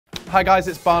Hi guys,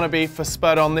 it's Barnaby for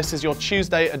Spurred On. This is your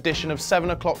Tuesday edition of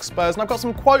 7 o'clock Spurs, and I've got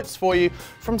some quotes for you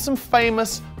from some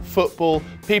famous football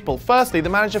people. Firstly, the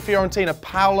manager of Fiorentina,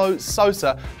 Paulo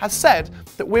Sousa, has said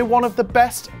that we're one of the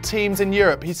best teams in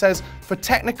Europe. He says, for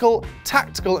technical,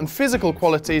 tactical and physical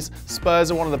qualities, Spurs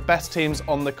are one of the best teams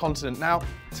on the continent. Now,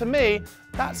 to me,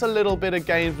 that's a little bit of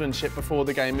gamesmanship before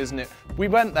the game, isn't it? We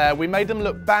went there, we made them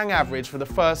look bang average for the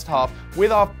first half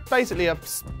with our basically a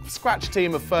scratch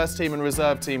team of first team and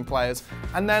reserve team players,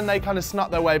 and then they kind of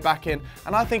snuck their way back in.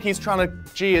 And I think he's trying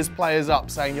to gee his players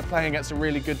up, saying you're playing against a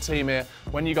really good team here.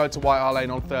 When you go to White Hart Lane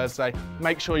on Thursday,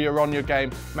 make sure you're on your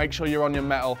game, make sure you're on your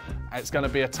mettle. It's going to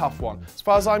be a tough one. As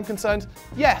far as I'm concerned,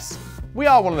 yes, we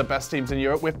are one of the best teams in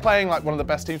Europe. We're playing like one of the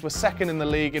best teams. We're second in the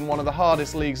league in one of the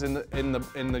hardest leagues in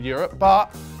the Europe.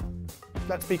 But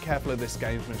let's be careful of this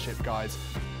gamesmanship, guys.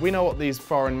 We know what these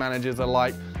foreign managers are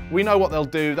like. We know what they'll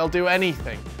do. They'll do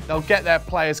anything. They'll get their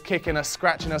players kicking us,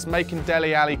 scratching us, making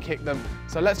Dele Alli kick them.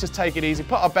 So let's just take it easy.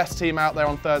 Put our best team out there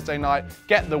on Thursday night,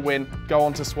 get the win, go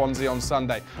on to Swansea on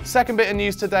Sunday. Second bit of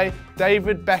news today,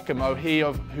 David Beckham,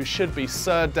 who should be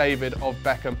Sir David of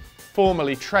Beckham,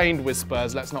 formerly trained with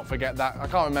Spurs, let's not forget that. I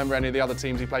can't remember any of the other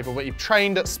teams he played for, but he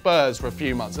trained at Spurs for a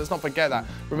few months. Let's not forget that.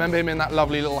 Remember him in that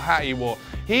lovely little hat he wore.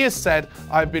 He has said,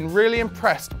 I've been really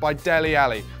impressed by Dele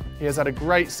Alli. He has had a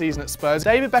great season at Spurs.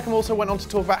 David Beckham also went on to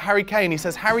talk about Harry Kane. He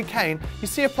says, Harry Kane, you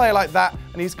see a player like that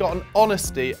and he's got an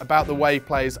honesty about the way he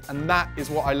plays, and that is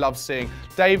what I love seeing.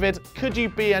 David, could you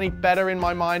be any better in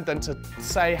my mind than to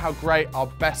say how great our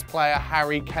best player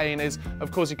Harry Kane is?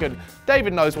 Of course you could.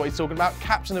 David knows what he's talking about.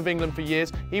 Captain of England for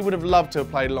years. He would have loved to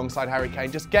have played alongside Harry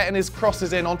Kane. Just getting his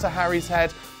crosses in onto Harry's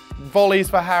head. Volleys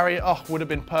for Harry, would have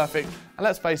been perfect. And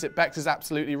let's face it, Bex is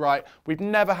absolutely right. We've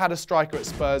never had a striker at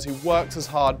Spurs who works as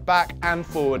hard back and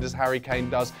forward as Harry Kane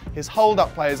does. His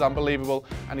hold-up play is unbelievable,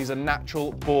 and he's a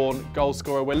natural-born goal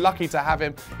scorer. We're lucky to have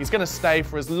him. He's going to stay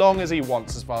for as long as he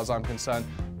wants, as far as I'm concerned.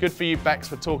 Good for you, Bex,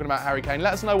 for talking about Harry Kane.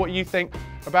 Let us know what you think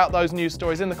about those news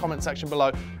stories in the comment section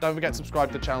below. Don't forget to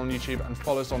subscribe to the channel on YouTube and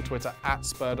follow us on Twitter at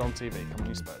Spurred On TV. Come on,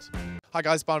 you Spurs. Hi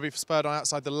guys, Barnaby for Spurred On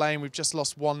outside the lane. We've just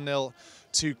lost 1-0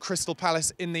 to Crystal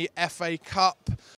Palace in the FA Cup.